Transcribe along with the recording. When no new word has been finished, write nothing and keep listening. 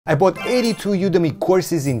I bought 82 Udemy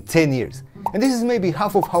courses in 10 years. And this is maybe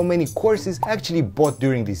half of how many courses I actually bought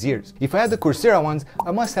during these years. If I had the COURSERA ones,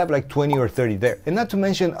 I must have like 20 or 30 there. And not to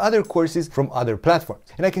mention other courses from other platforms.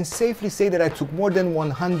 And I can safely say that I took more than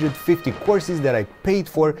 150 courses that I paid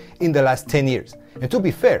for in the last 10 years. And to be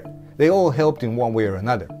fair, they all helped in one way or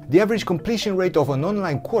another. The average completion rate of an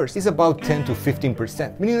online course is about 10 to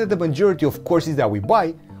 15%, meaning that the majority of courses that we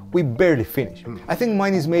buy, we barely finish. I think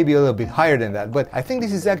mine is maybe a little bit higher than that, but I think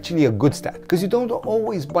this is actually a good stat, because you don't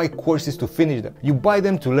always buy courses to finish them. You buy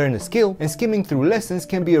them to learn a skill, and skimming through lessons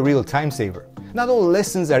can be a real time saver. Not all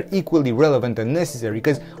lessons are equally relevant and necessary,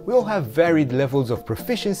 because we all have varied levels of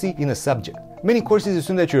proficiency in a subject. Many courses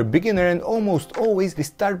assume that you're a beginner, and almost always they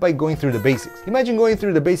start by going through the basics. Imagine going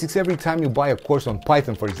through the basics every time you buy a course on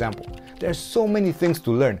Python, for example. There are so many things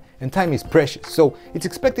to learn, and time is precious, so it's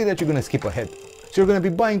expected that you're going to skip ahead. So you're going to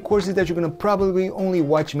be buying courses that you're going to probably only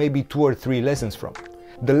watch maybe 2 or 3 lessons from.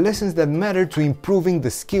 The lessons that matter to improving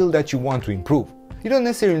the skill that you want to improve. You don't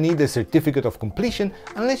necessarily need a certificate of completion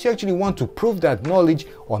unless you actually want to prove that knowledge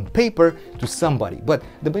on paper to somebody. But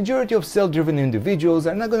the majority of self-driven individuals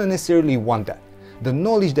are not going to necessarily want that. The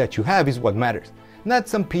knowledge that you have is what matters, not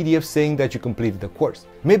some PDF saying that you completed the course.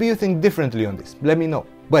 Maybe you think differently on this, let me know.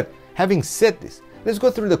 But having said this, let's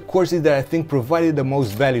go through the courses that I think provided the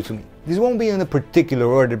most value to me. This won't be in a particular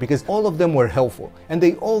order because all of them were helpful and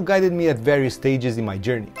they all guided me at various stages in my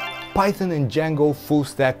journey. Python and Django Full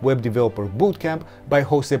Stack Web Developer Bootcamp by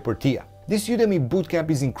Jose Portilla. This Udemy bootcamp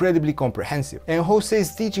is incredibly comprehensive and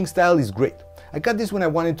Jose's teaching style is great. I got this when I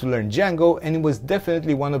wanted to learn Django and it was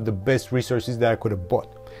definitely one of the best resources that I could have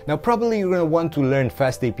bought. Now probably you're going to want to learn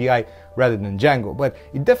Fast API rather than Django, but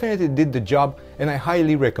it definitely did the job and I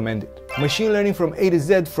highly recommend it. Machine Learning from A to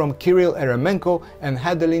Z from Kirill Eremenko and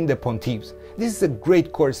Hadelin de Pontives. This is a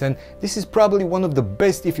great course and this is probably one of the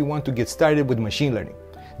best if you want to get started with machine learning.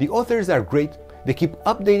 The authors are great, they keep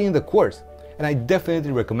updating the course, and I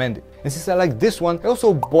definitely recommend it. And since I like this one, I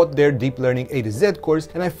also bought their Deep Learning A to Z course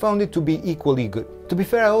and I found it to be equally good. To be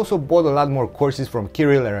fair, I also bought a lot more courses from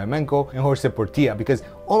Kirill Eremenko and Jose Portilla because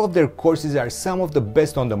all of their courses are some of the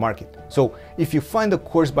best on the market. So if you find a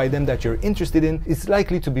course by them that you're interested in, it's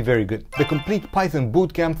likely to be very good. The Complete Python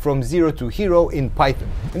Bootcamp from Zero to Hero in Python.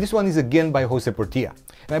 And this one is again by Jose Portilla.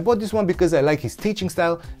 And I bought this one because I like his teaching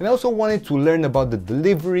style and I also wanted to learn about the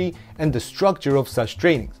delivery and the structure of such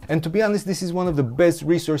trainings. And to be honest, this is one of the best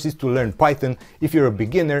resources to learn Python if you're a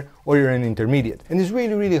beginner or you're an intermediate. And it's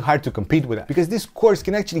really hard to compete with that because this course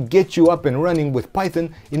can actually get you up and running with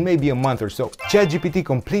Python in maybe a month or so. ChatGPT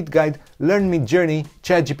Complete Guide, Learn Me Journey,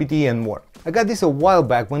 ChatGPT and more. I got this a while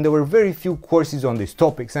back when there were very few courses on these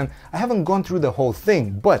topics and I haven't gone through the whole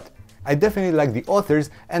thing, but I definitely like the authors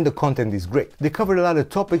and the content is great. They covered a lot of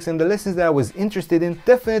topics and the lessons that I was interested in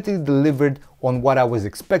definitely delivered on what I was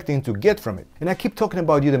expecting to get from it. And I keep talking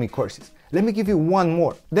about Udemy courses. Let me give you one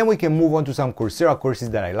more, then we can move on to some COURSERA courses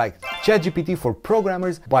that I liked. ChatGPT for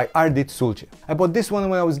Programmers by Ardit Sulce. I bought this one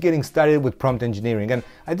when I was getting started with prompt engineering and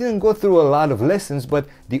I didn't go through a lot of lessons, but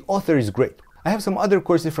the author is great. I have some other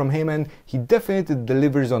courses from him and he definitely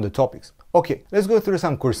delivers on the topics. Okay, let's go through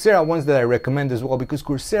some COURSERA ones that I recommend as well because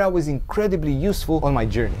COURSERA was incredibly useful on my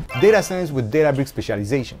journey. Data Science with Databricks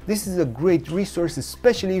Specialization. This is a great resource,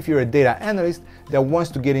 especially if you're a data analyst that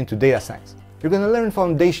wants to get into data science. You're going to learn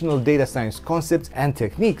foundational data science concepts and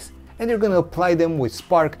techniques, and you're going to apply them with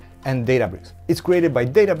Spark and Databricks. It's created by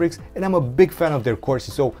Databricks and I'm a big fan of their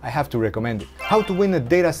courses, so I have to recommend it. How to Win a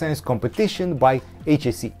Data Science Competition by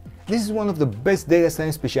HSE. This is one of the best data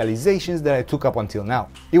science specializations that I took up until now.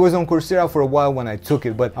 It was on COURSERA for a while when I took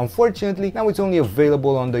it, but unfortunately now it's only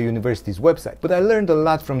available on the university's website. But I learned a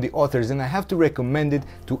lot from the authors and I have to recommend it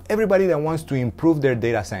to everybody that wants to improve their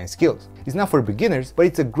data science skills. It's not for beginners, but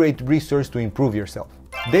it's a great resource to improve yourself.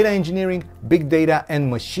 Data Engineering, Big Data and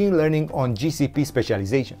Machine Learning on GCP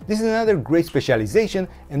Specialization. This is another great specialization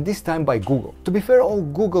and this time by Google. To be fair, all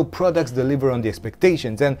Google products deliver on the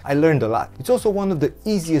expectations and I learned a lot. It's also one of the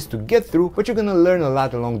easiest to get through, but you're gonna learn a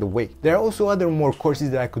lot along the way. There are also other more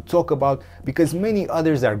courses that I could talk about because many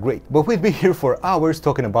others are great, but we'd be here for hours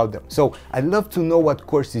talking about them. So I'd love to know what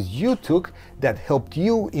courses you took that helped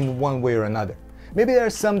you in one way or another. Maybe there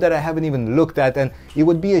are some that I haven't even looked at and it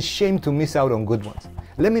would be a shame to miss out on good ones.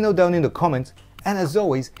 Let me know down in the comments, and as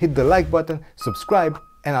always, hit the like button, subscribe,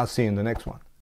 and I'll see you in the next one.